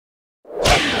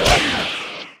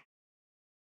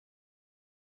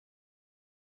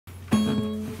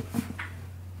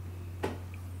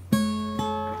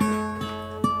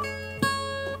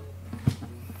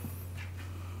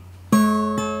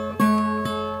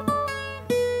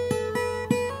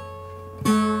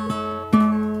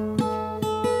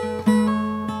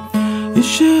You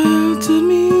sheltered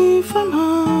me from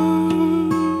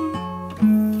harm,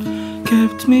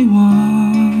 kept me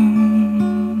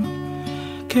warm,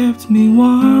 kept me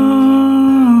warm.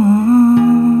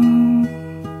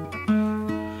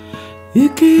 You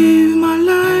gave my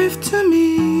life to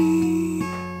me,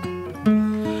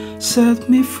 set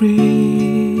me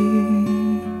free,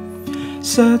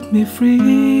 set me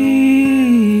free.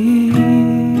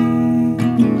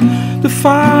 The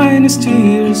finest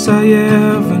tears I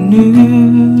ever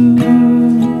knew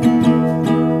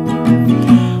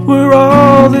were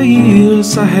all the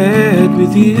years I had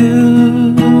with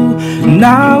you. And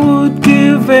I would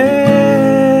give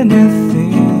anything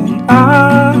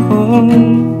I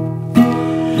own,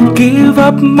 give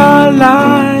up my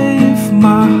life,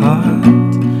 my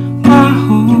heart, my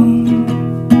home.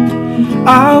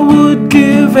 I would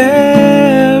give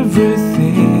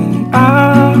everything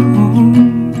I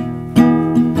own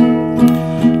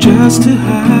just to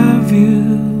have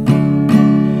you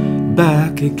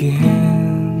back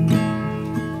again.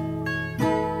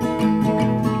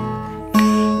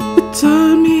 You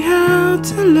taught me how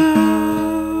to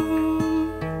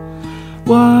love,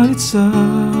 what it's all,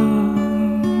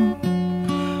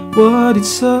 what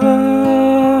it's all.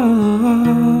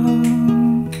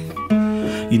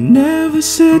 You never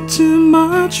said too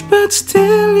much, but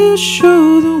still you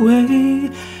showed the way.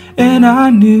 And I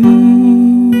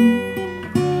knew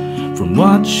from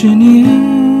watching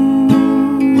you,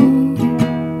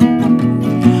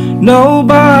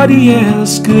 nobody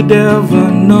else could ever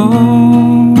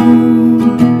know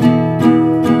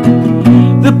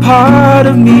the part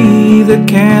of me that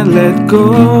can't let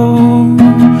go.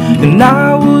 And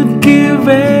I would give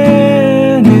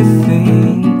anything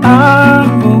I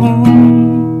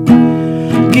own,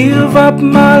 give up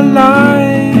my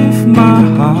life, my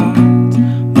heart,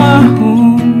 my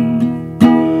home.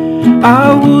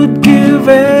 I would give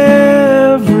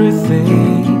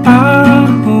everything I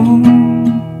own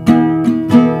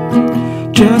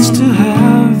just to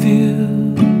have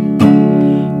you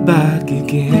back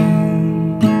again.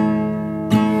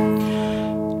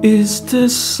 Is there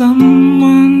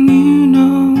someone you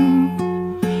know,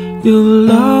 you're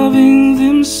loving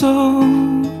them so,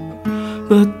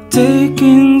 but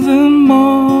taking them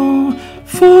all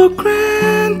for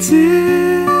granted?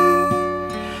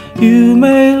 You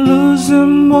may lose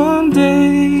them one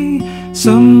day,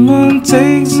 someone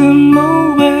takes them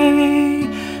away.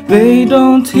 They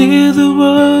don't hear the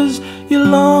words you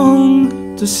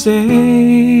long to say.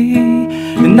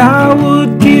 And I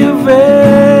would give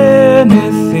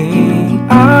anything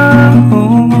I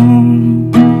own,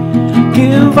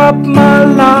 give up my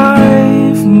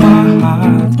life, my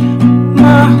heart,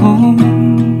 my home.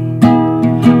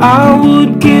 I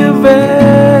would give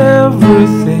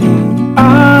everything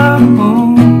I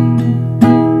own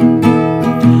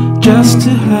just to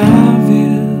have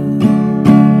you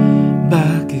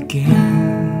back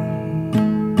again,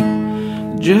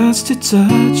 just to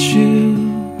touch you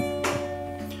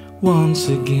once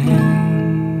again.